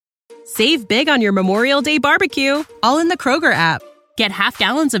Save big on your Memorial Day barbecue, all in the Kroger app. Get half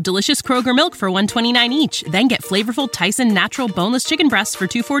gallons of delicious Kroger milk for $1.29 each. Then get flavorful Tyson natural boneless chicken breasts for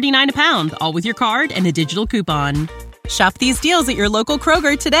 $2.49 a pound, all with your card and a digital coupon. Shop these deals at your local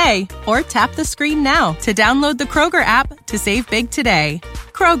Kroger today, or tap the screen now to download the Kroger app to save big today.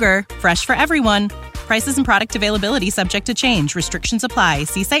 Kroger, fresh for everyone. Prices and product availability subject to change. Restrictions apply.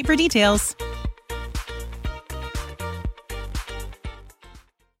 See site for details.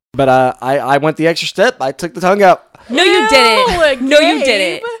 But I went the extra step. I took the tongue out. No, you didn't. No, you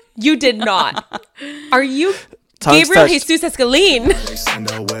didn't. You did not. Are you Tongues Gabriel touched. Jesus Escalín?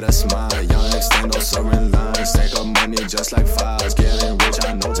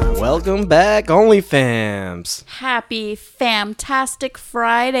 Welcome back, OnlyFams. Happy Fantastic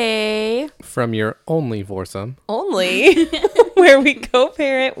Friday. From your only foursome. Only where we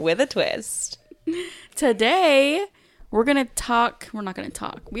co-parent with a twist. Today, we're going to talk. We're not going to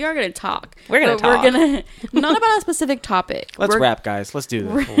talk. We are going to talk. We're gonna but We're talk. going to, not about a specific topic. Let's we're, rap, guys. Let's do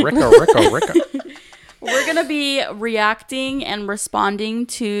this. Rico. We're going to be reacting and responding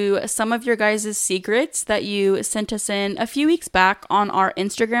to some of your guys' secrets that you sent us in a few weeks back on our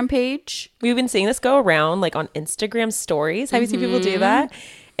Instagram page. We've been seeing this go around like on Instagram stories. Have you seen people do that?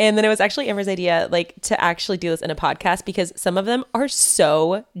 And then it was actually Amber's idea, like, to actually do this in a podcast because some of them are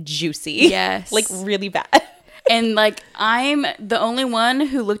so juicy. Yes. Like, really bad. And like I'm the only one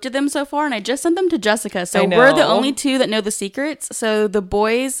who looked at them so far, and I just sent them to Jessica. So I know. we're the only two that know the secrets. So the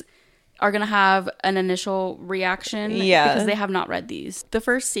boys are gonna have an initial reaction because they have not read these. The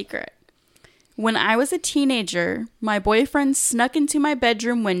first secret. When I was a teenager, my boyfriend snuck into my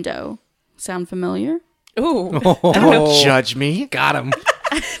bedroom window. Sound familiar? Ooh, Don't judge me. Got him.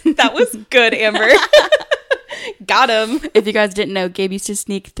 that was good, Amber. Got him. If you guys didn't know, Gabe used to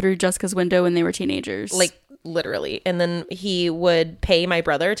sneak through Jessica's window when they were teenagers. Like, literally. And then he would pay my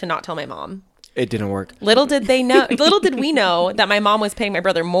brother to not tell my mom. It didn't work. Little did we know that my mom was paying my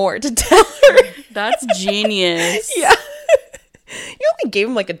brother more to tell her. That's genius. Yeah. You only gave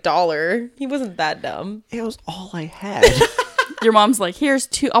him like $1. He wasn't that dumb. It was all I had. Your mom's like, here's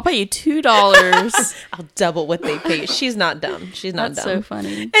I'll pay you $2. I'll double what they pay. She's not dumb. She's not That's dumb. so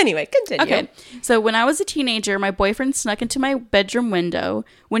funny. Anyway, continue. Okay, so when I was a teenager, my boyfriend snuck into my bedroom window.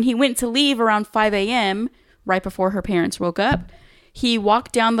 When he went to leave around 5 a.m., right before her parents woke up, he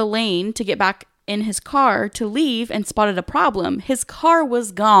walked down the lane to get back in his car to leave and spotted a problem. His car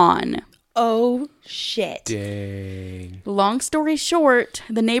was gone. Oh, shit. Dang. Long story short,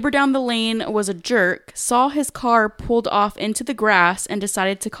 the neighbor down the lane was a jerk, saw his car pulled off into the grass, and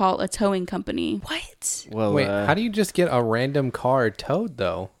decided to call a towing company. What? Well, Wait, how do you just get a random car towed,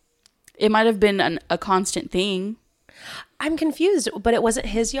 though? It might have been a constant thing. I'm confused, but it wasn't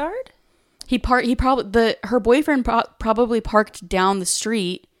his yard? Her boyfriend probably parked down the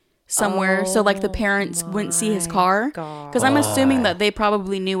street somewhere, so like the parents wouldn't see his car, because I'm assuming that they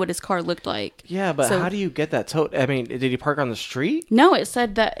probably knew what his car looked like. Yeah, but So- how do you get that towed? I mean, did he park on the street? No, it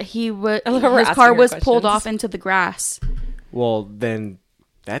said that we're his asking car her was pulled questions. off into the grass. Well, then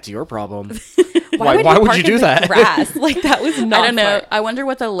that's your problem. Why he would park you in do the that? Grass? Like, that was not I don't know. smart. I wonder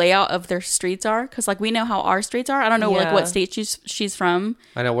what the layout of their streets are, because like we know how our streets are. I don't know like Yeah. what state she's from.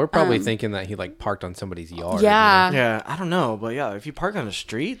 I know, we're probably thinking that he, like, parked on somebody's yard. Yeah. Yeah, I don't know, but yeah, if you park on the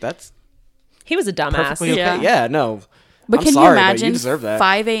street, that's He was a dumbass. perfectly okay. Yeah. Yeah, no. But I'm can sorry, you but imagine you deserve that.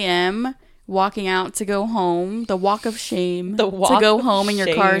 5 a.m. walking out to go home, the walk of shame, The to walk go of home and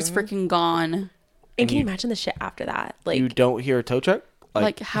your car is shame. freaking gone. And can you imagine the shit after that? Like, You don't hear a tow truck?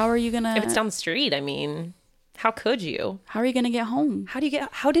 Like how are you gonna? if it's down the street, I mean, how could you? How are you gonna get home? How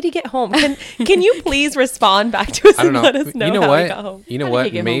did he get home? Can you please respond back to us I don't and know. let us know You know how what? he got home? You know How did what?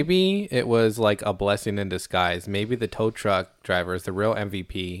 he get home? Maybe it was like a blessing in disguise. Maybe the tow truck driver is the real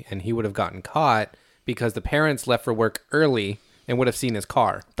MVP, and he would have gotten caught because the parents left for work early and would have seen his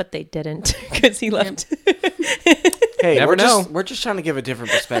car. But they didn't because he left. Hey, Never know. We're just trying to give a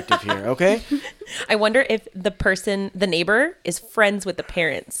different perspective here, okay? I wonder if the neighbor, is friends with the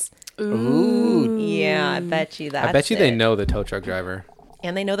parents. Ooh. Yeah, I bet you that. I bet you they know the tow truck driver.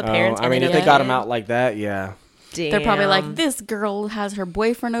 And they know the Oh, parents. I and mean, they if know they got him the- out like that, yeah. Damn. They're probably like, this girl has her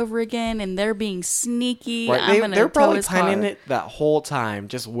boyfriend over again, and they're being sneaky. Right? I'm gonna They're tow probably his planning car. it that whole time,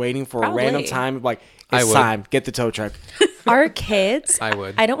 just waiting for Probably. a random time. Like, I it's would. time. Get the tow truck. Our kids. I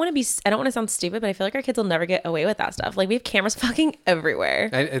would. I don't want to sound stupid, but I feel like our kids will never get away with that stuff. Like, we have cameras fucking everywhere.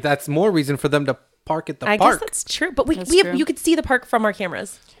 And that's more reason for them to park at the I park. guess that's true, but That's we have true. you could see the park from our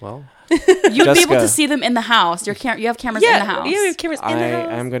cameras. Well, You'd be able Jessica. to see them in the house. You have cameras in the house. Yeah, we have cameras in the house.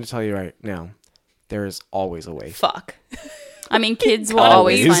 I'm going to tell you right now, there is always a way. Fuck. I mean, kids will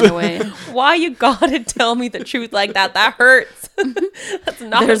always find a way. Why you gotta tell me the truth like that? That hurts. That's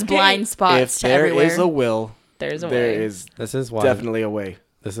not There's okay. blind spots If to there everywhere. is a will, There's a there way. is This is why definitely a way.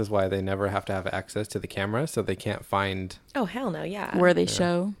 This is why they never have to have access to the camera, so they can't find. Oh hell no, yeah. where they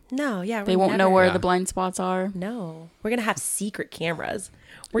show. No, yeah. They we're won't know never- where Yeah. the blind spots are. No, we're gonna have secret cameras.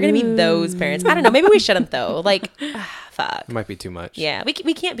 We're gonna be those parents. I don't know. Maybe we shouldn't though. Like, fuck. It might be too much. Yeah, we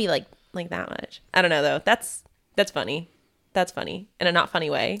can't be like that much. I don't know though. That's funny. That's funny in a not funny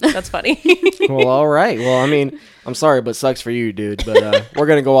way. That's funny. Well, all right. Well, I mean, I'm sorry, but sucks for you, dude. But we're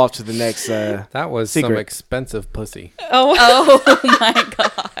gonna go off to the next. That was some Secret. expensive pussy. Oh my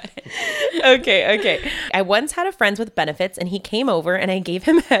god. Okay. I once had a friend with benefits, and he came over, and I gave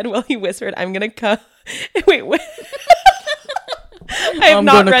him head while he whispered, "I'm gonna come." Wait. I have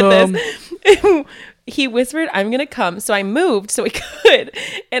not read this. He whispered, "I'm gonna come," so I moved so he could,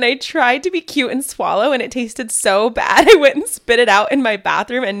 and I tried to be cute and swallow, and it tasted so bad. I went and spit it out in my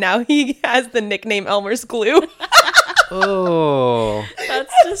bathroom, and now he has the nickname Elmer's Glue. Oh.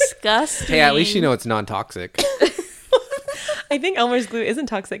 That's disgusting. Hey, at least you know it's non-toxic. I think Elmer's Glue isn't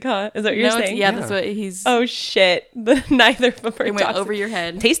toxic, huh? Is that what you're No, saying? yeah, that's what he's. Oh shit! Neither of them are it went toxic. over your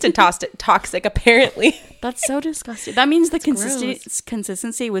head. Tasted toxic, apparently. That's so disgusting. That means the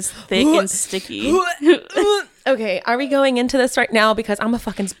consistency was thick and sticky. Okay, are we going into this right now? Because I'm a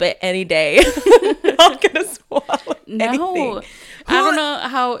fucking spit any day. Not gonna swallow No, anything. I don't know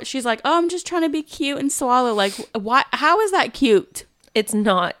how she's like. Oh, I'm just trying to be cute and swallow. Like, why? How is that cute? It's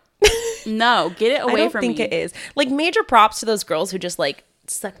not. No, get it I away don't from think me. it is. Like, major props to those girls who just like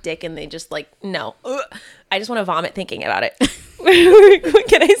suck dick and they just like no. Ugh. I just want to vomit thinking about it.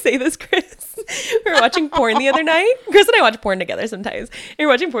 Can I say this, Chris? We were watching porn the other night. Chris and I watch porn together sometimes. We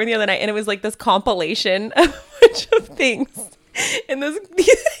were watching porn the other night, and it was like this compilation of a bunch of things. And this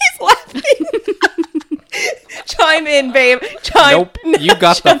he's laughing. Chime in, babe. Chime. Nope. You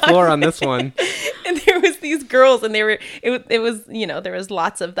got the floor on this one. And there was these girls, and it was there was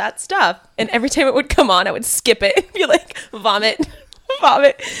lots of that stuff, and every time it would come on, I would skip it and be like, vomit.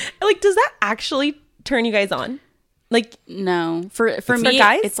 And like, does that actually turn you guys on? Like, No, for me,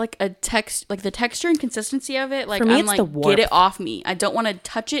 guys? it's like a text, like the texture and consistency of it. Like, For me, I'm it's like, the get it warmth. off me. I don't want to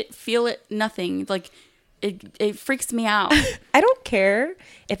touch it, feel it, nothing. Like, it freaks me out. I don't care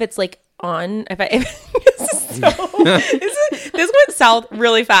if it's like on. This went south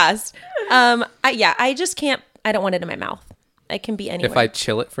really fast. I just can't. I don't want it in my mouth. It can be anywhere. If I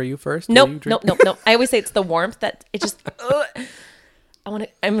chill it for you first, will you Nope. drink? I always say it's the warmth that it just.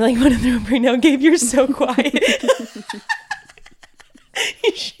 I'm like one of them right now. Gabe, you're so quiet.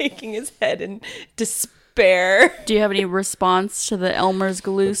 He's shaking his head in despair. Do you have any response to the Elmer's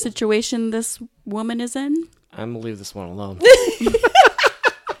Glue situation this woman is in? I'm gonna leave this one alone.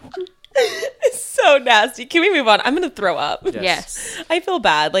 It's so nasty. Can we move on? I'm gonna throw up. Yes. I feel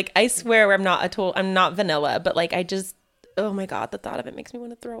bad. Like, I swear I'm not vanilla, but like, I just, oh my God, the thought of it makes me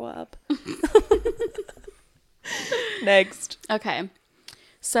want to throw up. Next. Okay.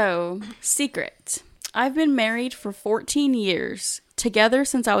 So, secret. I've been married for 14 years, together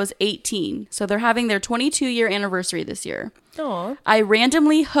since I was 18. So they're having their 22-year anniversary this year. Aw. I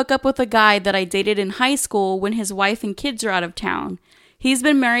randomly hook up with a guy that I dated in high school when his wife and kids are out of town. He's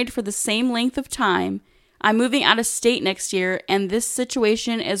been married for the same length of time. I'm moving out of state next year, and this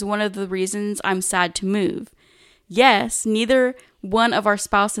situation is one of the reasons I'm sad to move. Yes, neither one of our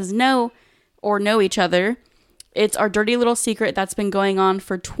spouses know each other. It's our dirty little secret that's been going on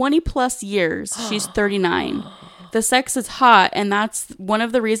for 20 plus years. She's 39. The sex is hot, and that's one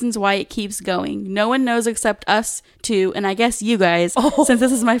of the reasons why it keeps going. No one knows except us two, and I guess you guys, since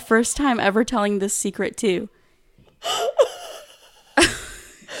this is my first time ever telling this secret too.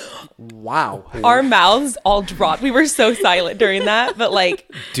 Wow. Our mouths all dropped. We were so silent during that, but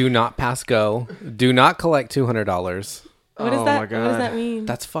like, Do not pass go. Do not collect $200. what is Oh that? my What does God. that mean?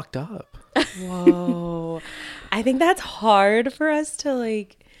 That's fucked up. Whoa. I think that's hard for us to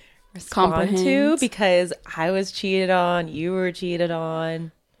like respond to Comprehend. because I was cheated on. You were cheated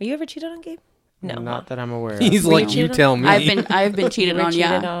on. Were you ever cheated on, Gabe? No. Not that I'm aware of. He's Were you like, you cheated tell me. I've been cheated You were on,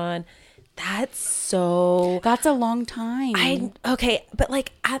 cheated yeah. on. That's so. That's a long time. Okay, but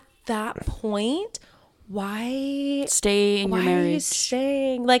like at that point, why Stay in your why are you marriage.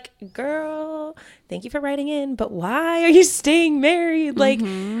 staying? Like, girl, thank you for writing in, but why are you staying married? Like,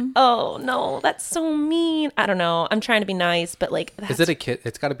 oh no, that's so mean. I don't know. I'm trying to be nice, but like, that's, Is it a kid?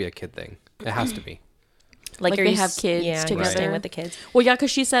 It's got to be a kid thing. It has to be. Like are they you have kids yeah, you're together? staying with the kids. Well, yeah,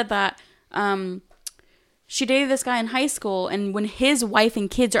 because she said that she dated this guy in high school, and when his wife and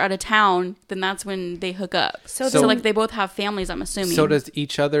kids are out of town, then that's when they hook up. So like they both have families, I'm assuming. So does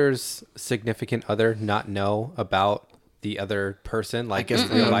each other's significant other not know about the other person, like guess in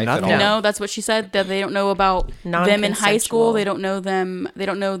they real know life at all? nothing. No, that's what she said. That they don't know about them in high school. Non-consensual. They don't know them. They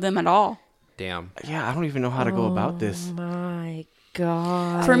don't know them at all. Damn. Yeah, I don't even know how to go about this. My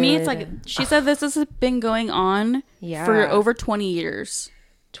God. For me, it's like she said this has been going on Yeah. for over 20 years.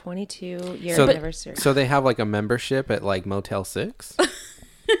 22 year So, anniversary. so they have like a membership at like Motel 6?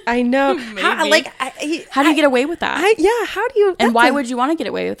 I know. How, Maybe. How do you get away with that? how do you? and why would you want to get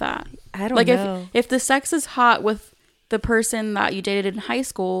away with that? I don't Like know. if the sex is hot with the person that you dated in high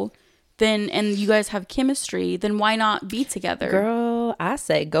school, then and you guys have chemistry, then why not be together? Girl, I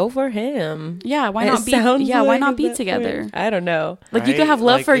say go for him. Yeah, why It not be? sounds Yeah, why like not be that together? I don't know. Like you Right? could have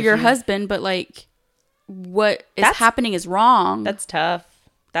love Like, for if your you- husband, but like what is That's- happening is wrong. That's tough.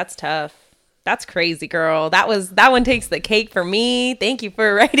 That's tough. That's crazy, girl. That one takes the cake for me. Thank you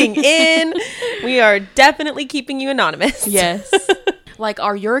for writing in. We are definitely keeping you anonymous. Yes. Like,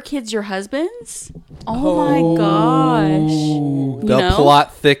 are your kids your husbands? Oh, my gosh. The No?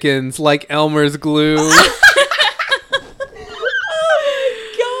 plot thickens like Elmer's glue.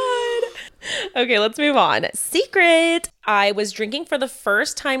 Okay, let's move on. Secret. I was drinking for the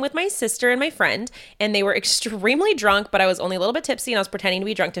first time with my sister and my friend, and they were extremely drunk, but I was only a little bit tipsy and I was pretending to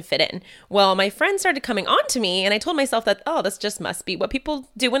be drunk to fit in. Well, my friend started coming on to me, and I told myself that, oh, this just must be what people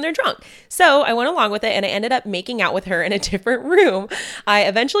do when they're drunk. So I went along with it, and I ended up making out with her in a different room. I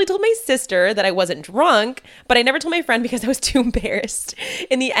eventually told my sister that I wasn't drunk, but I never told my friend because I was too embarrassed.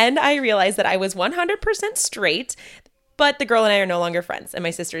 In the end, I realized that I was 100% straight, but the girl and I are no longer friends, and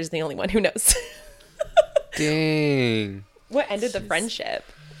my sister is the only one who knows. Dang. What ended the friendship?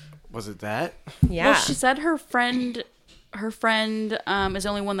 Was it that? Yeah. Well, she said her friend is the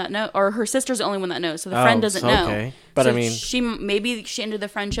only one that knows, or her sister's the only one that knows. So the Oh, friend doesn't so know. okay. But So I mean- maybe she ended the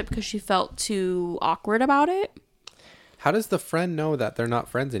friendship because she felt too awkward about it. How does the friend know that they're not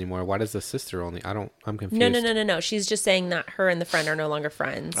friends anymore? Why does the sister only? I'm confused. No. She's just saying that her and the friend are no longer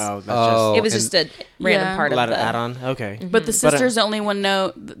friends. Oh, that's Oh, It was and- just a random Yeah. part just a lot of of the add-on. Okay. But the sister's the only one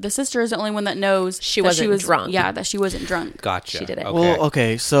the sister is the only one that knows She that wasn't drunk. Yeah, that she wasn't drunk. Gotcha. She did it. Okay. Well,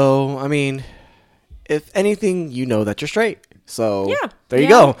 okay. So, I mean, if anything, you know that you're straight. So, Yeah. there you Yeah.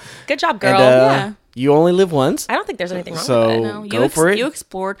 go. Good job, girl. And, Yeah. you only live once. I don't think there's anything wrong So- with it. No, Go for it. You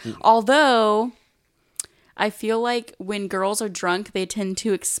explored. Although I feel like when girls are drunk, they tend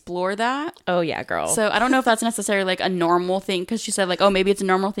to explore that. Oh yeah, girl. So I don't know if that's necessarily like a normal thing, because she said like, oh, maybe it's a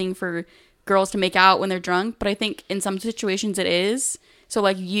normal thing for girls to make out when they're drunk. But I think in some situations it is. So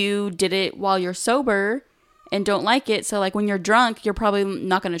like you did it while you're sober and don't like it. So like when you're drunk, you're probably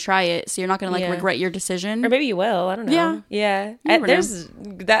not going to try it. So you're not going to like Yeah. regret your decision. or maybe you will. I don't know. Yeah. Yeah. never There's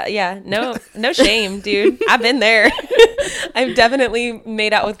that. Yeah. No shame, dude. I've been there. I've definitely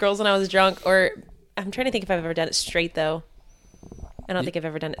made out with girls when I was drunk. Or I'm trying to think if I've ever done it straight though. I don't think I've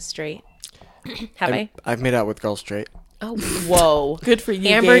ever done it straight. Have I? I've made out with girls straight. Oh, whoa. Good for you,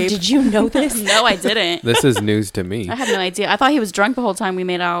 Amber, Gabe. did you know this? No, I didn't. This is news to me. I had no idea. I thought he was drunk the whole time we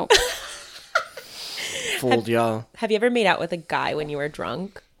made out. Fooled y'all. Have you ever made out with a guy when you were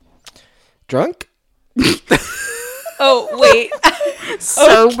drunk? Drunk? Oh, wait.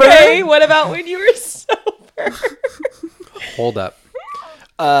 Sober? Okay, what about when you were sober? Hold up.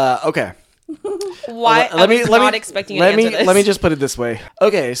 Okay. Why? Let me I was let not me expecting you let to me answer this. let me just put it this way.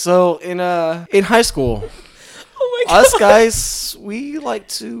 Okay, so in high school, Oh my God. us guys, we like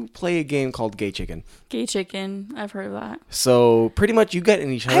to play a game called Gay Chicken. Gay chicken. I've heard of that. So pretty much you get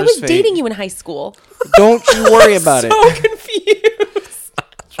in each other's I was face. dating you in high school. Don't you worry about So it. confused.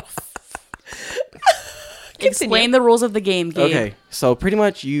 Explain the rules of the game, Gabe. Okay, so pretty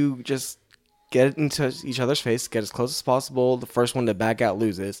much you just get into each other's face, get as close as possible. The first one to back out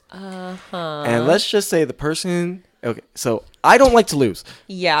loses. And let's just say the person. Okay, so I don't like to lose,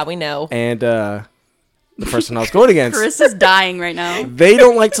 Yeah, we know. and the person I was going against, Chris is dying right now. they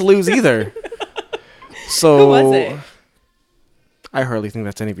don't like to lose either. So Who was it? I hardly think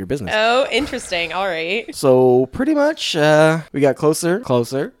that's any of your business. Oh, interesting. All right. So pretty much, we got closer.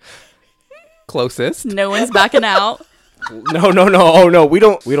 Closest. No one's backing out. No. Oh no, we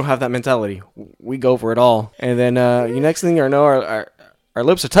don't have that mentality. We go for it all. And then you next thing you know, our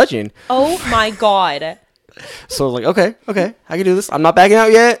lips are touching. Oh my God. So like, okay, I can do this. I'm not backing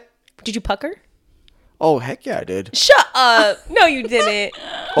out yet. Did you pucker? Oh heck yeah, I did. Shut up. No, you didn't. You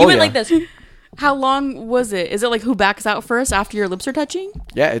Oh, went yeah. like this. How long was it? Is it like who backs out first after your lips are touching?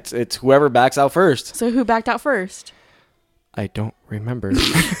 Yeah, it's whoever backs out first. So who backed out first? I don't remember.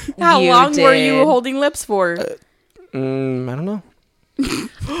 How You long were you did. holding lips for? I don't know.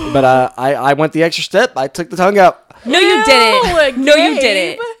 But I went the extra step. I took the tongue out. No, you didn't. No, you Gabe.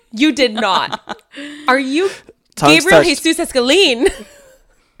 didn't. You did not. Are you Tongues Gabriel touched. Jesus Escalene?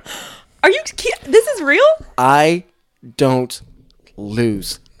 Are you? This is real? I don't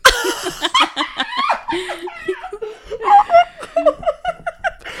lose.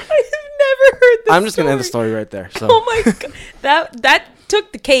 Never heard this. I'm just gonna end the story right there. So Oh my god, that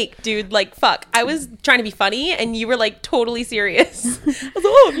took the cake, dude. Like, fuck. I was trying to be funny, and you were like totally serious. I was like,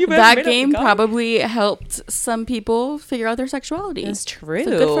 oh, you That game probably helped some people figure out their sexuality. That's true. So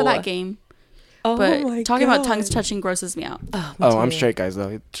good for that game. Oh But my talking about God. tongues touching grosses me out. oh, I'm straight, guys.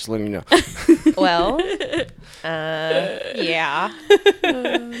 Though, just letting you know. Well, yeah.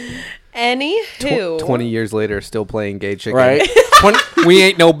 Anywho, 20 years later, still playing gay chicken. Right? 20, We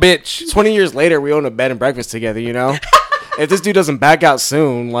ain't no bitch. 20 years later, we own a bed and breakfast together. You know, if this dude doesn't back out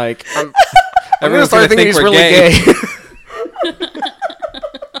soon, like I'm gonna Everyone's start gonna thinking think he's we're really gay. gay.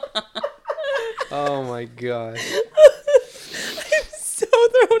 Oh my god. so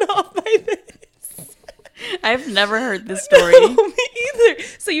thrown off by this. I've never heard this story. Me either.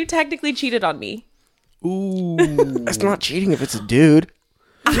 So you technically cheated on me. Ooh. It's not cheating if it's a dude.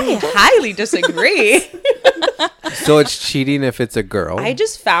 I highly disagree. So it's cheating if it's a girl. I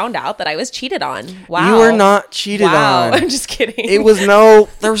just found out that I was cheated on. Wow. You were not cheated Wow. on. I'm just kidding. There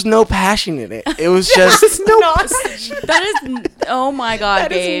was no passion in it. It was just That is, oh my God,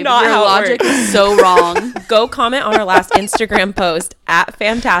 That is Gabe. not Your how it logic works. is so wrong. Go comment on our last Instagram post at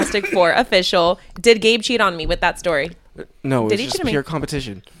Fantastic4Official. Did Gabe cheat on me with that story? no. It Did was he just cheat on me? pure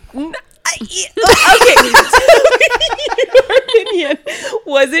competition. Okay. Your opinion,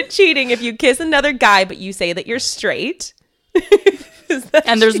 was it cheating if you kiss another guy but you say that you're straight?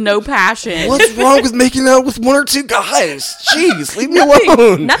 And there's no passion. What's wrong with making out with one or two guys? Jeez, leave me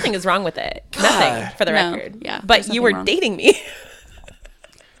alone. Nothing is wrong with it. Nothing, for the No, record. yeah, But there's you were nothing wrong. dating me.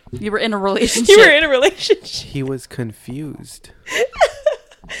 You were in a relationship. You were in a relationship. He was confused.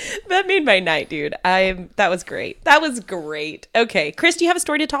 That made my night, dude. That was great. That was great. Okay, Chris, do you have a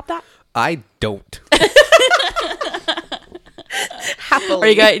story to top that? I don't.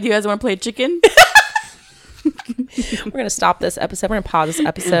 Happily. Do you guys want to play chicken? We're gonna stop this episode. We're gonna pause this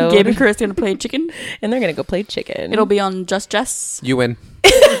episode. Gabe and Chris going to play chicken. And they're gonna go play chicken. It'll be on Just Jess. You win.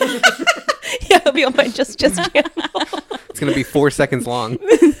 Yeah, it'll be on my just channel. It's going to be 4 seconds long.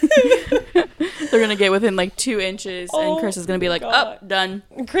 They're going to get within like 2 inches, and Chris is going to be like, God. oh, done.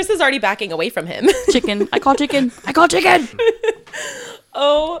 Chris is already backing away from him. Chicken. I call chicken. I call chicken.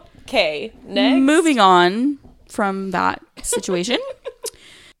 Okay, next. Moving on from that situation.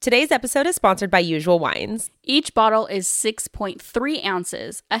 Today's episode is sponsored by Usual Wines. Each bottle is 6.3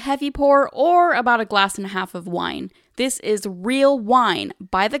 ounces, a heavy pour, or about a glass and a half of wine. This is real wine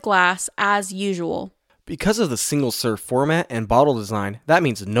by the glass as usual. Because of the single serve format and bottle design, that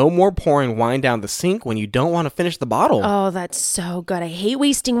means no more pouring wine down the sink when you don't want to finish the bottle. Oh, that's so good. I hate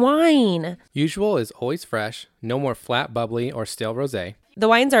wasting wine. Usual is always fresh. No more flat, bubbly, or stale rosé. The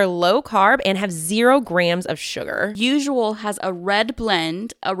wines are low carb and have 0 grams of sugar. Usual has a red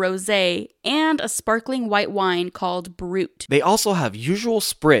blend, a rosé, and a sparkling white wine called Brut. They also have Usual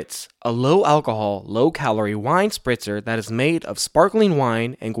Spritz, a low alcohol, low calorie wine spritzer that is made of sparkling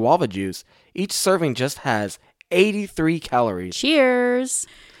wine and guava juice. Each serving just has 83 calories. Cheers.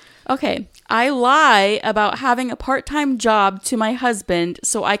 Okay, I lie about having a part-time job to my husband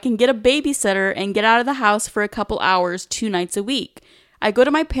so I can get a babysitter and get out of the house for a couple hours 2 nights a week. I go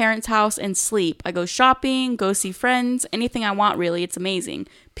to my parents' house and sleep. I go shopping, go see friends, anything I want really. It's amazing.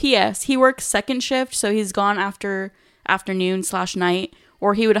 P.S. He works second shift, so he's gone after afternoon/night,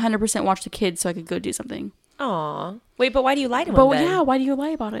 or he would 100% watch the kids so I could go do something. Aw. Wait, but why do you lie to him But then? yeah, why do you lie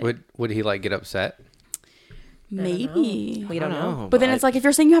about it? Would he like get upset? Maybe. We don't know. But then it's like if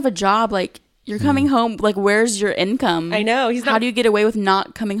you're saying you have a job, like you're coming home, like where's your income? I know. He's How not. do you get away with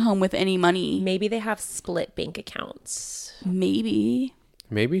not coming home with any money? Maybe they have split bank accounts. Maybe.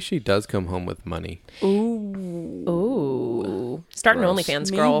 Maybe she does come home with money. Ooh. Start an Gross.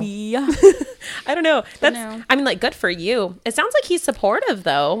 OnlyFans, girl. Maybe. I don't know. That's. know. I mean, like, good for you. It sounds like he's supportive,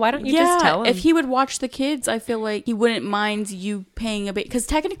 though. Why don't you just tell him? If he would watch the kids, I feel like he wouldn't mind you paying a bit. Because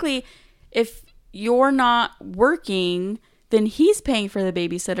technically, if you're not working, then he's paying for the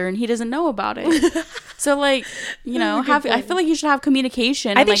babysitter and he doesn't know about it. So, like, you know, I feel like you should have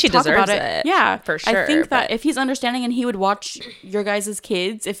communication. I and, think like, she talk deserves about it. Yeah, For I sure, think that but- if he's understanding and he would watch your guys'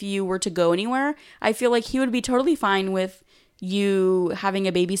 kids if you were to go anywhere, I feel like he would be totally fine with you having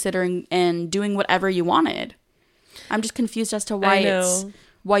a babysitter and doing whatever you wanted. I'm just confused as to why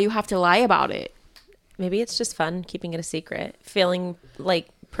why you have to lie about it. Maybe it's just fun keeping it a secret, feeling like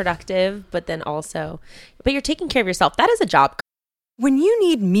productive, but then also, but you're taking care of yourself. That is a job. When you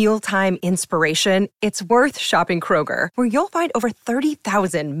need mealtime inspiration, it's worth shopping Kroger, where you'll find over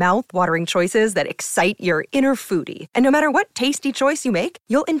 30,000 mouth-watering choices that excite your inner foodie. And no matter what tasty choice you make,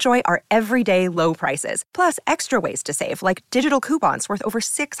 you'll enjoy our everyday low prices, plus extra ways to save, like digital coupons worth over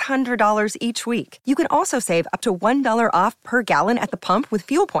 $600 each week. You can also save up to $1 off per gallon at the pump with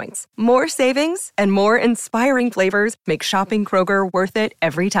fuel points. More savings and more inspiring flavors make shopping Kroger worth it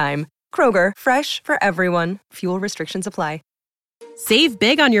every time. Kroger, fresh for everyone. Fuel restrictions apply. Save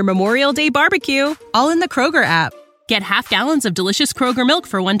big on your Memorial Day barbecue, all in the Kroger app. Get half gallons of delicious Kroger milk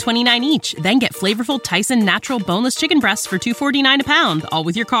for $1.29 each. Then get flavorful Tyson natural boneless chicken breasts for $2.49 a pound, all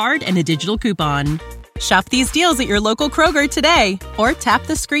with your card and a digital coupon. Shop these deals at your local Kroger today, or tap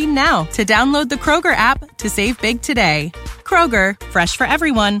the screen now to download the Kroger app to save big today. Kroger, fresh for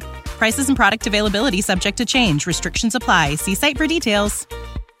everyone. Prices and product availability subject to change. Restrictions apply. See site for details.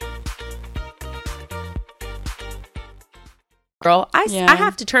 Girl, I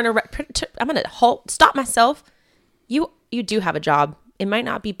have to turn around. I'm going to stop myself. You do have a job. It might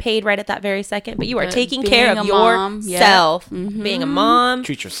not be paid right at that very second, but you are taking care of yourself. Being a mom.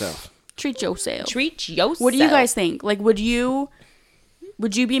 Treat yourself. Treat yourself. Treat yourself. What do you guys think? Like, would you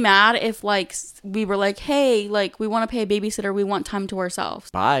be mad if, like, we were like, hey, like, we want to pay a babysitter, we want time to ourselves?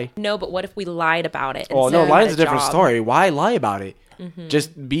 Bye. No, but what if we lied about it? Oh, no, lying's a different story. Why lie about it?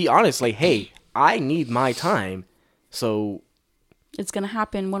 Just be honest. Like, hey, I need my time, so... It's going to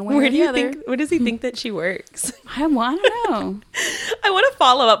happen one way or the other. Where does he think that she works? I don't know. I want to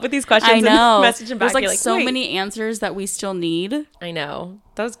follow up with these questions. I know. And message him back. There's like so wait. many answers that we still need. I know.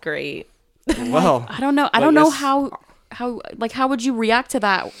 That was great. Well, I don't know. I don't know how would you react to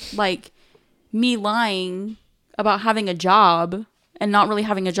that? Like me lying about having a job and not really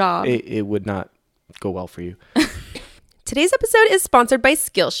having a job. It would not go well for you. Today's episode is sponsored by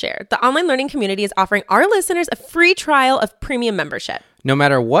Skillshare. The online learning community is offering our listeners a free trial of premium membership. No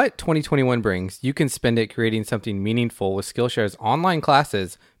matter what 2021 brings, you can spend it creating something meaningful with Skillshare's online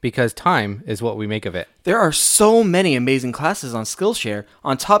classes, because time is what we make of it. There are so many amazing classes on Skillshare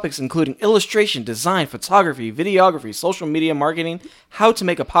on topics including illustration, design, photography, videography, social media marketing, how to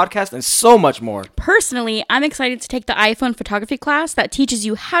make a podcast, and so much more. Personally, I'm excited to take the iPhone photography class that teaches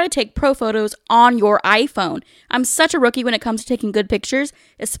you how to take pro photos on your iPhone. I'm such a rookie when it comes to taking good pictures,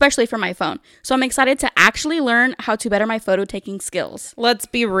 especially for my phone. So I'm excited to actually learn how to better my photo taking skills. Let's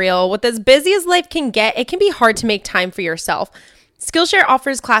be real. With as busy as life can get, it can be hard to make time for yourself. Skillshare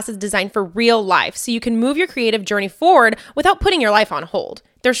offers classes designed for real life, so you can move your creative journey forward without putting your life on hold.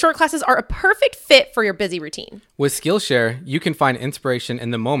 Their short classes are a perfect fit for your busy routine. With Skillshare, you can find inspiration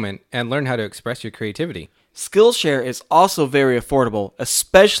in the moment and learn how to express your creativity. Skillshare is also very affordable,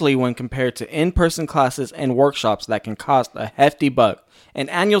 especially when compared to in-person classes and workshops that can cost a hefty buck. An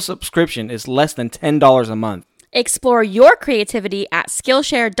annual subscription is less than $10 a month. Explore your creativity at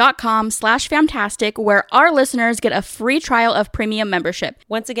Skillshare.com/fantastic, where our listeners get a free trial of premium membership.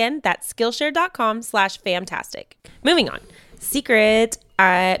 Once again, that's Skillshare.com/fantastic. Moving on. Secret.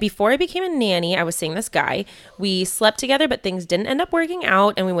 Before I became a nanny, I was seeing this guy. We slept together, but things didn't end up working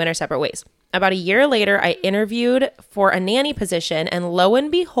out, and we went our separate ways. About a year later, I interviewed for a nanny position, and lo and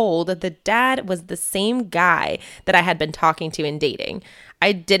behold, the dad was the same guy that I had been talking to and dating.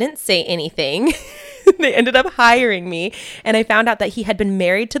 I didn't say anything. They ended up hiring me, and I found out that he had been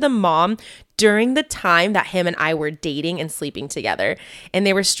married to the mom during the time that him and I were dating and sleeping together. And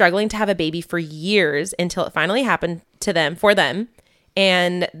they were struggling to have a baby for years until it finally happened for them.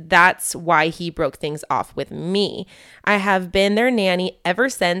 And that's why he broke things off with me. I have been their nanny ever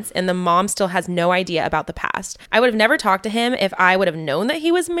since, and the mom still has no idea about the past. I would have never talked to him if I would have known that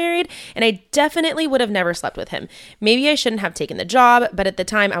he was married, and I definitely would have never slept with him. Maybe I shouldn't have taken the job, but at the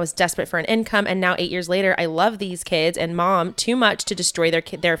time I was desperate for an income, and now 8 years later, I love these kids and mom too much to destroy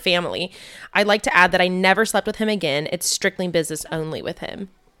their family. I'd like to add that I never slept with him again. It's strictly business only with him.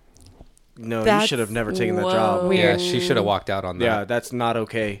 No, you should have never taken that job. Yeah, she should have walked out on that. Yeah, that's not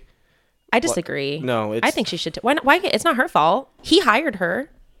okay. I disagree. No, I think she should. Why? It's not her fault. He hired her.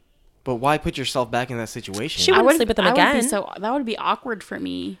 But why put yourself back in that situation? She wouldn't sleep with him again. That would be awkward for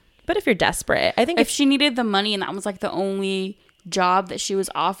me. But if you're desperate, I think if she needed the money and that was like the only job that she was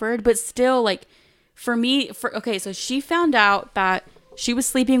offered, but still, like, for me, so she found out that she was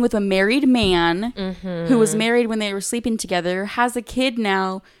sleeping with a married man who was married when they were sleeping together, has a kid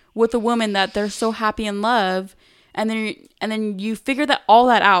now with a woman that they're so happy in love, and then you figure all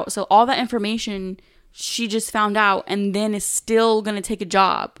that out. So all that information she just found out, and then is still gonna take a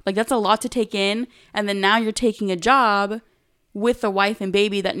job. Like, that's a lot to take in, and then now you're taking a job with a wife and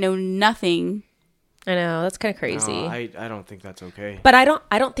baby that know nothing. I know, that's kind of crazy. No, I don't think that's okay. But I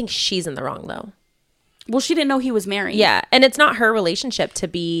don't think she's in the wrong though. Well, she didn't know he was married. Yeah, and it's not her relationship to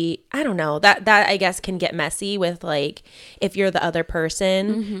be, I don't know, that I guess can get messy with, like, if you're the other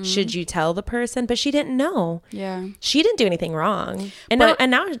person, should you tell the person? But she didn't know. Yeah. She didn't do anything wrong. But-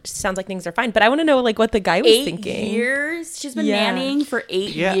 Now it sounds like things are fine. But I want to know, like, what the guy was 8 thinking. years? She's been Yeah. nannying for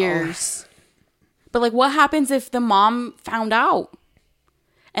 8 Yeah. years. But, like, what happens if the mom found out?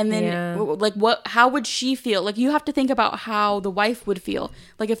 And then, Yeah. like, how would she feel? Like, you have to think about how the wife would feel.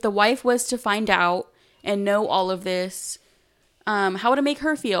 Like, if the wife was to find out and know all of this, how would it make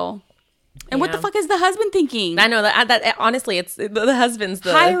her feel? And what the Yeah. fuck is the husband thinking? I know that honestly, it's the husband's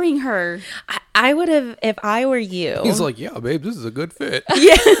the Hiring her. I would have, if I were you. He's like, yeah, babe, this is a good fit.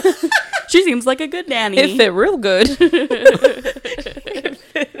 She seems like a good nanny. It fit real good.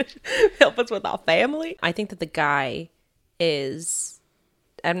 Help us with our family. I think that the guy is,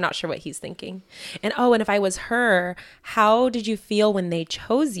 I'm not sure what he's thinking. And and if I was her, how did you feel when they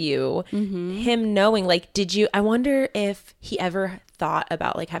chose you? Him knowing, like, I wonder if he ever thought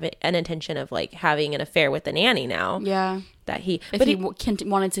about, like, having an intention of, like, having an affair with the nanny now. Yeah. That he, If but he he,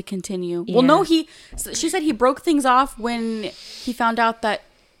 wanted to continue. Yeah. Well, no, she said he broke things off when he found out that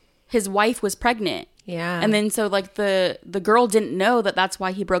his wife was pregnant. Yeah. And then so, like, the girl didn't know that that's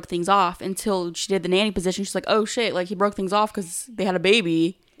why he broke things off until she did the nanny position. She's like, oh shit, like, he broke things off because they had a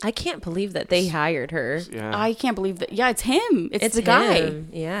baby. I can't believe that they hired her. Yeah. I can't believe that. Yeah, it's him. It's the him. guy.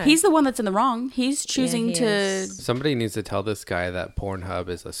 Yeah. He's the one that's in the wrong. He's choosing he to. is. Somebody needs to tell this guy that Pornhub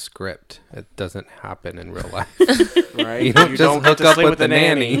is a script. It doesn't happen in real life. Right? You don't just get hook to up sleep with the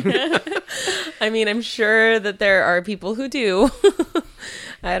nanny. I mean, I'm sure that there are people who do.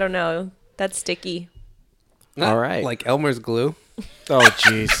 I don't know. That's sticky. All right. Like Elmer's glue. Oh,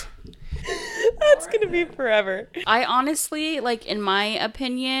 jeez. That's going to be forever. I honestly, like, in my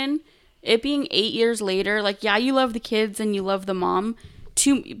opinion, it being 8 years later, like, yeah, you love the kids and you love the mom.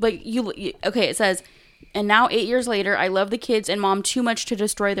 Okay, it says, and now 8 years later, I love the kids and mom too much to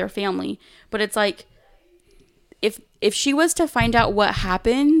destroy their family. But it's like, if she was to find out what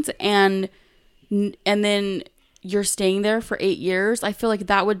happened and then you're staying there for 8 years, I feel like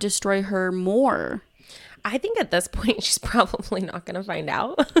that would destroy her more. I think at this point, she's probably not going to find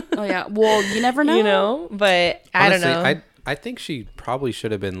out. Oh yeah, well, you never know. You know, but I don't Honestly, know. I think she probably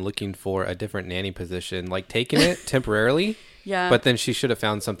should have been looking for a different nanny position, like taking it temporarily. Yeah. But then she should have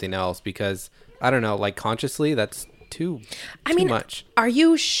found something else because I don't know, like consciously, that's too much. Are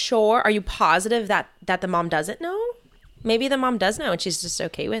you sure? Are you positive that the mom doesn't know? Maybe the mom does know and she's just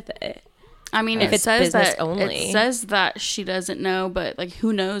okay with it. I mean, If it it's says business that only. it says that she doesn't know, but like,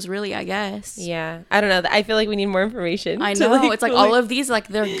 who knows? Really, I guess. Yeah, I don't know. I feel like we need more information. I to, know it's like fully- all of these, like,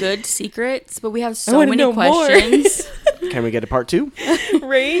 they're good secrets, but we have so wanna many know more. questions. Can we get a part 2?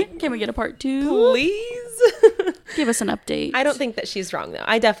 right? Can we get a part 2? Please. Give us an update. I don't think that she's wrong though.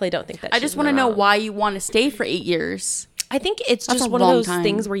 I definitely don't think that. I just want to know why you want to stay for 8 years. I think it's That's just a one of long those time.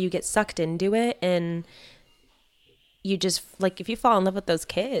 things where you get sucked into it and you just, like, if you fall in love with those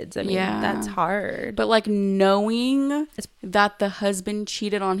kids, I mean, Yeah. that's hard. But like, knowing that the husband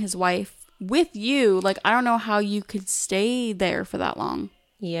cheated on his wife with you, like, I don't know how you could stay there for that long.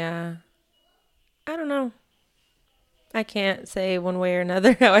 Yeah. I don't know. I can't say one way or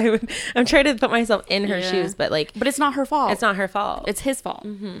another how I would. I'm trying to put myself in her Yeah. shoes, but like, But it's not her fault. it's not her fault. It's his fault.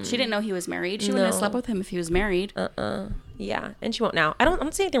 She didn't know he was married. She wouldn't have No. slept with him if he was married. Yeah, and she won't now. I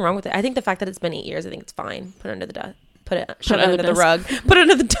don't see anything wrong with it. I think the fact that it's been 8 years, I think it's fine. Put it under the dust. Shove it under under the dust. rug. Put it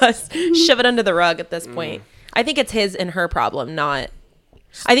under the dust. Shove it under the rug at this point. I think it's his and her problem, not.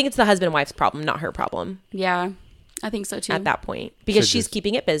 I think it's the husband and wife's problem, not her problem Yeah, I think so too. at that point because Should she's just-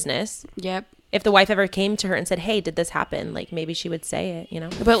 keeping it business. Yep. If the wife ever came to her and said, "Hey, did this happen?" Like maybe she would say it. You know.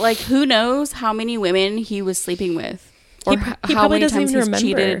 But like, who knows how many women he was sleeping with, or He how probably many doesn't times even he's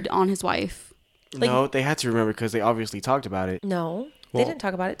remember. cheated on his wife. No, they had to remember because they obviously talked about it. No, Well, they didn't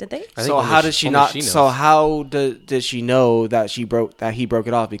talk about it, did they? I think So only how did she only not? knows. So how did she know that he broke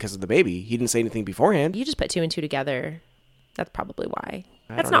it off because of the baby? He didn't say anything beforehand. You just put 2 and 2 together. That's probably why.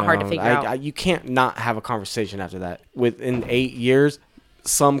 I That's don't not hard to know. figure out. You can't not have a conversation after that. Within 8 years,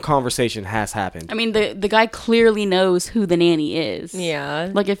 some conversation has happened. I mean, the guy clearly knows who the nanny is.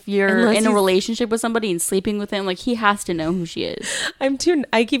 Yeah. Like, if you're Unless in a he's- relationship with somebody and sleeping with him, like, he has to know who she is.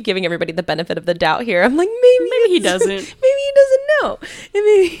 I keep giving everybody the benefit of the doubt here. I'm like, maybe he it's- doesn't. Maybe he doesn't know. And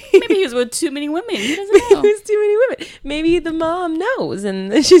maybe Maybe he was with too many women. He doesn't know. there's too many women. Maybe the mom knows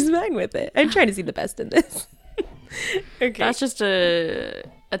and she's fine with it. I'm trying to see the best in this. Okay. That's just a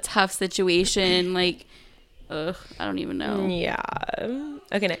tough situation. Like, ugh, I don't even know. Yeah.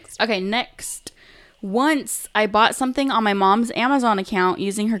 Okay, next. Okay, next. Once I bought something on my mom's Amazon account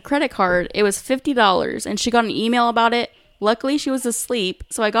using her credit card. It was $50, and she got an email about it Luckily, she was asleep,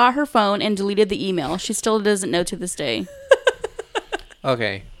 so I got her phone and deleted the email. She still doesn't know to this day.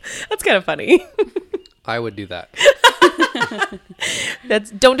 Okay, That's kind of funny. I would do that.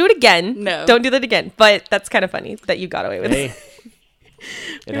 Don't do it again. No. Don't do that again. But that's kind of funny that you got away with Hey,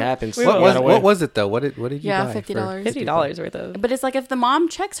 it happens. What was it though? What did you Yeah, buy? $50. $50 worth of. But it's like if the mom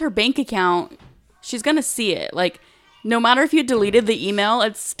checks her bank account, she's going to see it. Like, no matter if you deleted the email,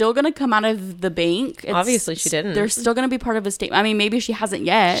 it's still going to come out of the bank. Obviously, she didn't. They're still going to be part of a statement. I mean, maybe she hasn't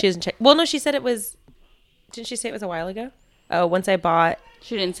yet. She hasn't checked. Well, no, she said it was. Didn't she say it was a while ago? Oh, once I bought.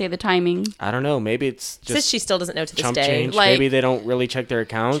 She didn't say the timing. I don't know. Maybe it's Says just she still doesn't know to this chump day. change. Like- Maybe they don't really check their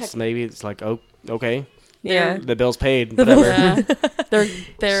accounts. Maybe it's like, oh, okay, Yeah. the bill's paid. Whatever. Yeah.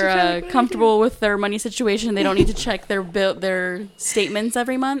 They're comfortable with their money situation. They don't need to check their statements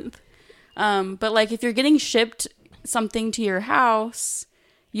every month. But like if you're getting shipped something to your house,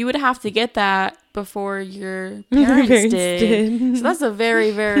 you would have to get that before your parents did. So that's a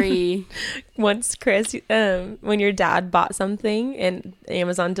very, very Once, Chris, when your dad bought something and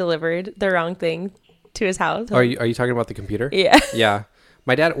Amazon delivered the wrong thing to his house. Are you talking about the computer? Yeah. Yeah.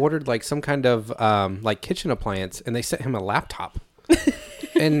 My dad ordered like some kind of like kitchen appliance, and they sent him a laptop.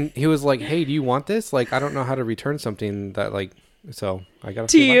 And he was like, "Hey, do you want this? Like, I don't know how to return something that like." So I got a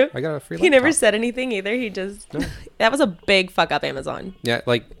To free you? I got a free. He never laptop. said anything either. He just. That was a big fuck up, Amazon. Yeah,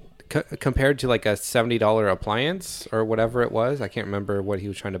 like compared to like a $70 appliance or whatever it was, I can't remember what he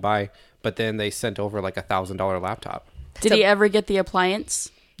was trying to buy. But then they sent over like $1,000 laptop. Did he ever get the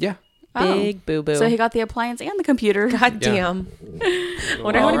appliance? Yeah. Big boo boo. So he got the appliance and the computer. God damn.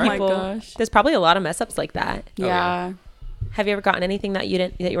 Wonder how Oh many my people. gosh. There's probably a lot of mess ups like that. Yeah. Have you ever gotten anything that you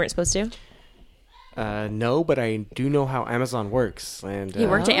weren't supposed to? No, but I do know how Amazon works, and He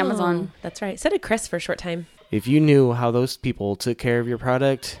worked at Amazon. That's right. So did Chris for a short time. if you knew how those people took care of your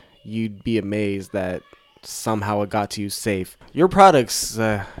product, you'd be amazed that somehow it got to you safe. Your products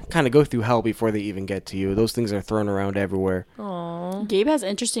kind of go through hell before they even get to you. Those things are thrown around everywhere. Gabe has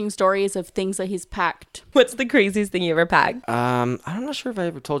interesting stories of things that he's packed. What's the craziest thing you ever packed? I'm not sure if I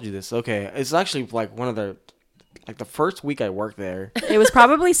ever told you this. Okay, it's actually like one of the first week I worked there. It was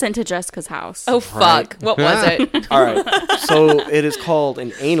probably sent to Jessica's house. Oh, fuck. What was it? All right, so it is called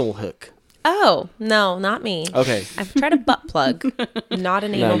an anal hook. Oh, no, not me. Okay. I've tried a butt plug, not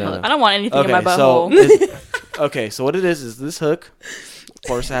an anal no. hook. I don't want anything in my Okay, butthole. so what it is this hook. Of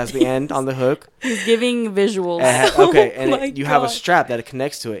course, it has the end on the hook. He's giving visuals. And you have a strap that it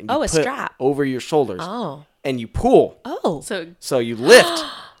connects to it. And you Oh, a put strap. over your shoulders. Oh. And you pull. Oh. So you lift.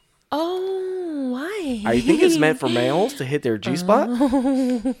 Oh, why? I think it's meant for males to hit their G spot.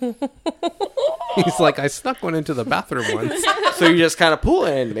 He's like, I snuck one into the bathroom once. So you just kind of pull,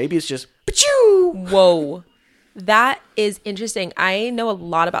 and maybe it's just. Whoa. That is interesting. I know a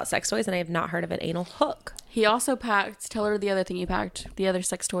lot about sex toys, and I have not heard of an anal hook. He also packed, tell her the other thing he packed, the other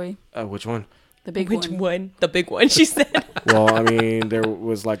sex toy, Which one? the big Which one. one? The big one, she said. Well, I mean, there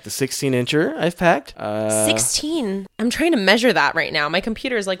was like the 16-incher I've packed. 16. I'm trying to measure that right now. My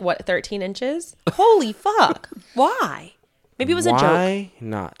computer is like, what, 13 inches? Holy fuck. Why? Maybe it was a joke. Why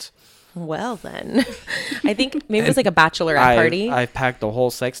not? Well, then. I think maybe it was like a bachelorette party. I've packed the whole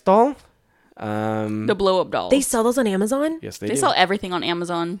sex doll. The blow-up dolls. They sell those on Amazon? Yes, they They do. sell everything on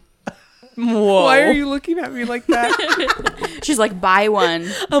Amazon. Whoa. Why are you looking at me like that? She's like, buy one.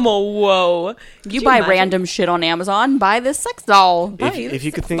 I'm a whoa. You buy imagine? random shit on Amazon. Buy this sex doll. If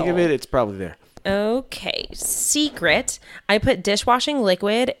you could think of it, it's probably there. Okay, secret. I put dishwashing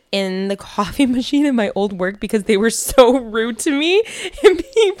liquid in the coffee machine in my old work because they were so rude to me and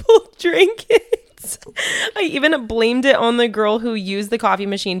people drank it. I even blamed it on the girl who used the coffee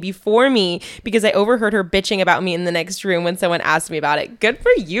machine before me because I overheard her bitching about me in the next room when someone asked me about it. Good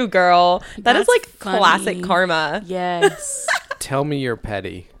for you, girl. That is That's like funny. classic karma. Yes. Tell me you're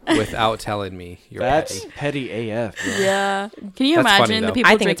petty without telling me you're That's petty. petty AF. Bro. Yeah. Can you That's funny, imagine the though.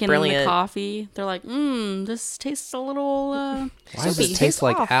 people I think it's drinking the brilliant. coffee? They're like, this tastes a little Why does Soapy. it taste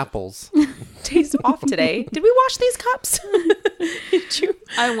like Off. apples? Taste off today. Did we wash these cups? Did you?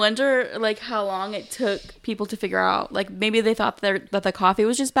 I wonder like how long it took people to figure out. Like maybe they thought that the coffee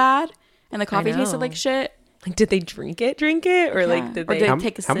was just bad and the coffee tasted know. like shit. Like, did they drink it? Or like, did Or they? did- How,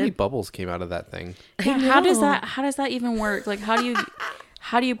 take a how many sip. bubbles came out of that thing? Yeah, how does that even work? Like how do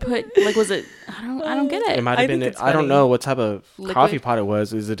you put like was it I don't get it. It might I have think been. it's I don't funny. know what type of Liquid? coffee pot it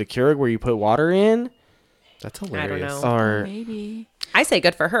was. Is it a Keurig where you put water in, That's hilarious. know. or Maybe. I say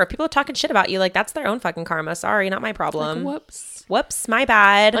good for her. If people are talking shit about you, like that's their own fucking karma. Sorry, not my problem. Whoops. Whoops, my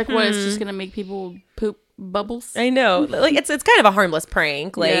bad. Like what? It's just gonna make people poop bubbles. I know. Like it's kind of a harmless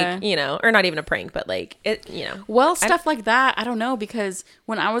prank, like, Yeah. you know, or not even a prank, but like it, you know. Well, stuff like that, I don't know, because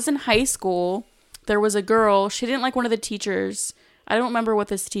when I was in high school, there was a girl, she didn't like one of the teachers. I don't remember what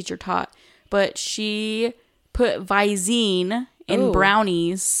this teacher taught, but she put Visine in Ooh.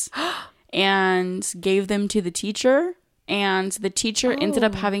 brownies and gave them to the teacher. And the teacher ended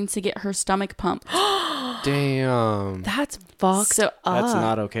up having to get her stomach pumped. Damn. That's fucked So- up. That's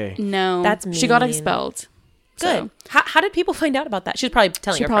not okay. No. That's She got mean. expelled. Good. So, How did people find out about that? She was probably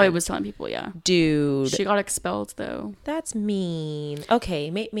telling she her probably friend. was telling people, yeah. Dude, She got expelled, though. that's mean. Okay,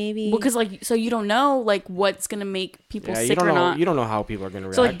 maybe. Well, because, like, so you don't know, like, what's going to make people Yeah, you sick don't or know. not. You don't know how people are going to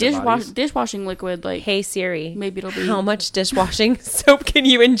react. So, like, to bodies. dishwashing liquid, like, Hey Siri, maybe it'll be... how much dishwashing soap can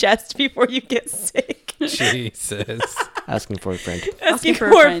you ingest before you get sick? Jesus. Asking for a friend. Asking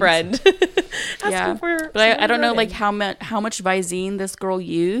for for a a friend. Yeah. But I don't know, like, how much Visine this girl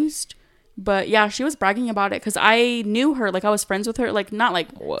used. But yeah, she was bragging about it because I knew her. Like, I was friends with her. Like, not like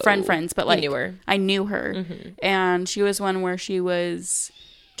friends, but You like knew her. I knew her. And she was one where she was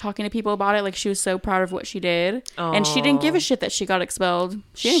talking to people about it. Like, she was so proud of what she did. And she didn't give a shit that she got expelled.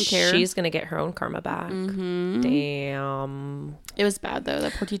 She didn't care. She's gonna get her own karma back. Damn. It was bad though,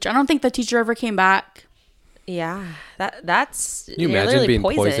 that poor teacher. I don't think the teacher ever came back. Yeah. That's. Can you you're imagine literally being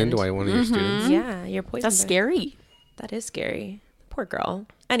poisoned by one of your students? Yeah, you're poisoned. That's scary. That is scary. Poor girl.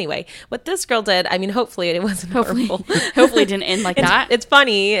 Anyway, what this girl did, I mean, hopefully it wasn't Hopefully, horrible. hopefully it didn't end like that. It's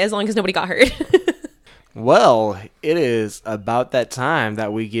funny as long as nobody got hurt. Well, it is about that time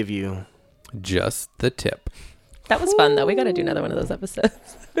that we give you. Just the tip. That was fun though. We got to do another one of those episodes.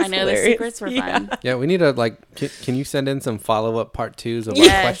 I know the secrets were fun. Yeah, we need to can you send in some follow-up part 2s of our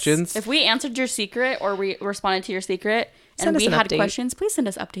Yes. questions? If we answered your secret or we responded to your secret and Send us we an had update. questions, please send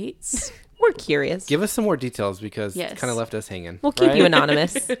us updates. We're curious. Give us some more details because Yes. it kind of left us hanging. We'll keep Right? you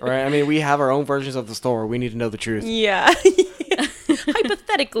anonymous. Right? I mean, we have our own versions of the story. We need to know the truth. Yeah.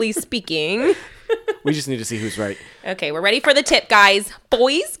 Hypothetically speaking. We just need to see who's right. Okay, we're ready for the tip, guys.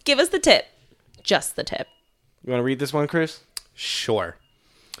 Boys, give us the tip. Just the tip. You want to read this one, Chris? Sure.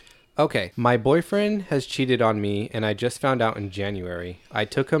 Okay, my boyfriend has cheated on me and I just found out in January. I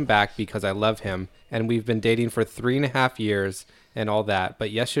took him back because I love him and we've been dating for 3.5 years and all that.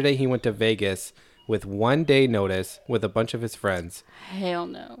 But yesterday he went to Vegas with 1 day notice with a bunch of his friends Hell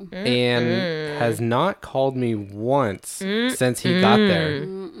no. and has not called me once since he got there.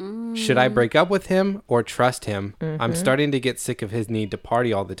 Should I break up with him or trust him? I'm starting to get sick of his need to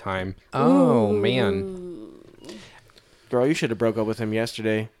party all the time. Oh, man. Girl, you should have broke up with him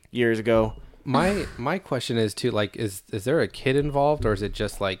years ago. My question is too, like, is there a kid involved or is it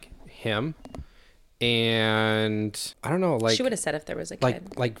just like him? And I don't know, like She would have said if there was a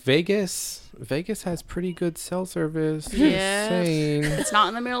kid. like Vegas has pretty good cell service. Just Yeah. saying. It's not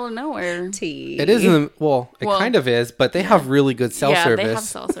in the middle of nowhere. It isn't. Well, it Well, kind of is, but they have really good cell yeah, service. they have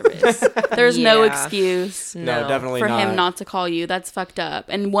cell service. There's no Yeah. excuse No, definitely for not. him not to call you. That's fucked up.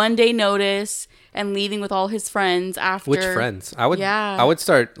 And 1 day notice and leaving with all his friends after. Which friends? I Yeah. would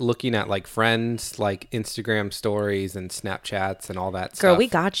start looking at like friends, like Instagram stories and Snapchats and all that Girl, stuff. we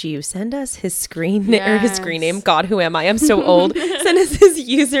got you. Send us his screen or his screen Yes. name. God, who am I? I'm so old. Send us his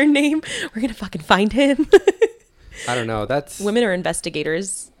username. We're gonna fucking find him. I don't know. That's Women are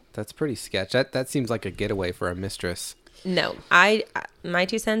investigators. that's pretty sketch. That seems like a getaway for a mistress. No, my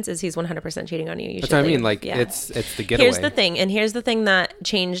 2 cents is he's 100% cheating on you. You That's should what I mean. leave. Like Yeah. it's the getaway. Here's the thing, and here's the thing that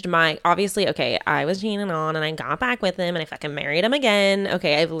changed my. Obviously, okay, I was cheating on, and I got back with him, and I fucking married him again.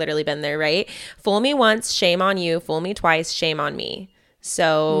 Okay, I've literally been there, right? Fool me once, shame on you. Fool me twice, shame on me.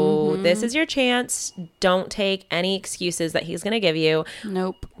 So this is your chance. Don't take any excuses that he's gonna give you.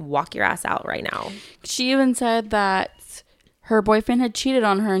 Nope. Walk your ass out right now. She even said that her boyfriend had cheated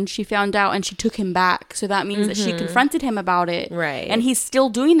on her and she found out and she took him back. So that means that she confronted him about it. Right. And he's still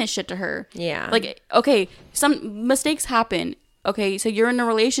doing this shit to her. Yeah. Like, okay, some mistakes happen. Okay, so you're in a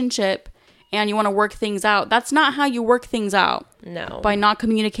relationship and you want to work things out. That's not how you work things out. No. By not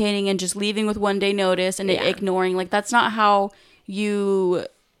communicating and just leaving with 1 day notice and Yeah. ignoring. Like, that's not how you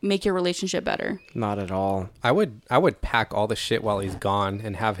make your relationship better. Not at all. I would pack all the shit while he's gone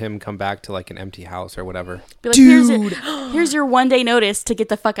and have him come back to like an empty house or whatever. Be like, here's your 1 day notice to get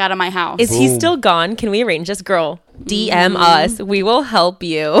the fuck out of my house. Is he still gone? Can we arrange this? Girl, DM us. We will help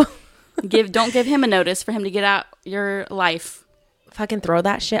you. Don't give him a notice for him to get out your life. Fucking throw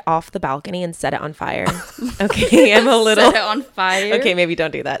that shit off the balcony and set it on fire. Okay, I'm a little. Set it on fire. Okay, maybe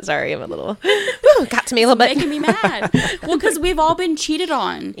don't do that. Sorry, I'm a little. Whew, got to me a little bit. Making me mad. Well, because we've all been cheated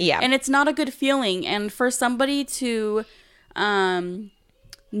on. Yeah. And it's not a good feeling. And for somebody to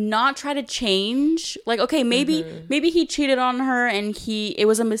not try to change, like, okay, maybe he cheated on her and it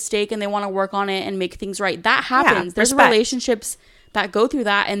was a mistake and they want to work on it and make things right. That happens. There's respect. relationships that go through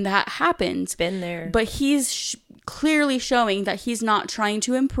that and that happens. Been there. But he's clearly showing that he's not trying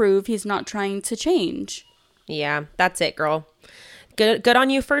to improve. He's not trying to change. Yeah, that's it, girl. Good on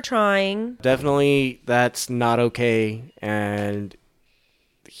you for trying. Definitely, that's not okay, and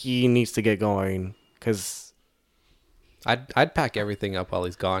he needs to get going, because I'd pack everything up while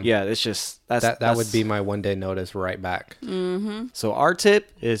he's gone. yeah, it's just That would be my 1 day notice right back. So our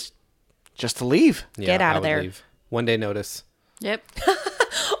tip is just to leave. Yeah, Get out I of would there. leave. 1 day notice. Yep.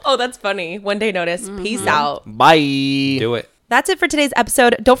 Oh, that's funny. 1 day notice. Peace out. Bye. Do it. That's it for today's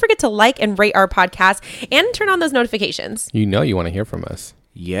episode. Don't forget to like and rate our podcast and turn on those notifications. You know you want to hear from us.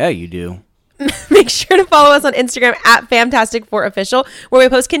 Yeah, you do. Make sure to follow us on Instagram at Fantastic4Official, where we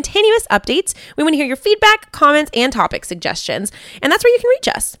post continuous updates. We want to hear your feedback, comments, and topic suggestions. And that's where you can reach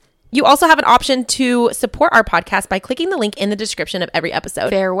us. You also have an option to support our podcast by clicking the link in the description of every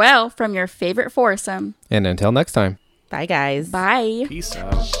episode. Farewell from your favorite foursome. And until next time. Bye, guys. Bye. Peace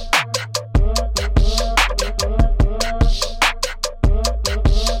out.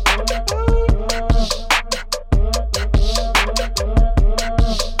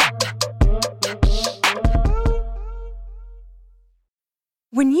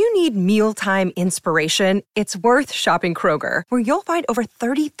 When you need mealtime inspiration, it's worth shopping Kroger, where you'll find over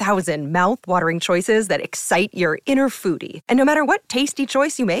 30,000 mouth-watering choices that excite your inner foodie. And no matter what tasty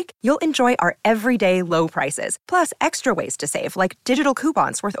choice you make, you'll enjoy our everyday low prices, plus extra ways to save, like digital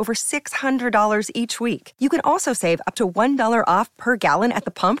coupons worth over $600 each week. You can also save up to $1 off per gallon at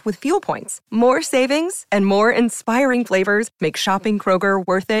the pump with fuel points. More savings and more inspiring flavors make shopping Kroger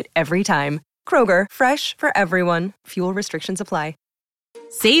worth it every time. Kroger, fresh for everyone. Fuel restrictions apply.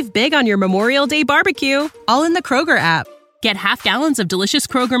 Save big on your Memorial Day barbecue, all in the Kroger app. Get half gallons of delicious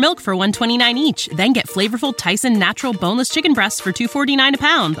Kroger milk for $1.29 each. Then get flavorful Tyson natural boneless chicken breasts for $2.49 a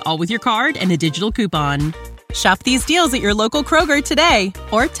pound, all with your card and a digital coupon. Shop these deals at your local Kroger today,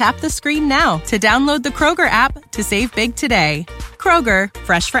 or tap the screen now to download the Kroger app to save big today. Kroger,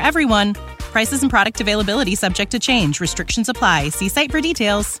 fresh for everyone. Prices and product availability subject to change. Restrictions apply. See site for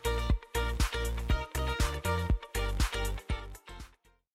details.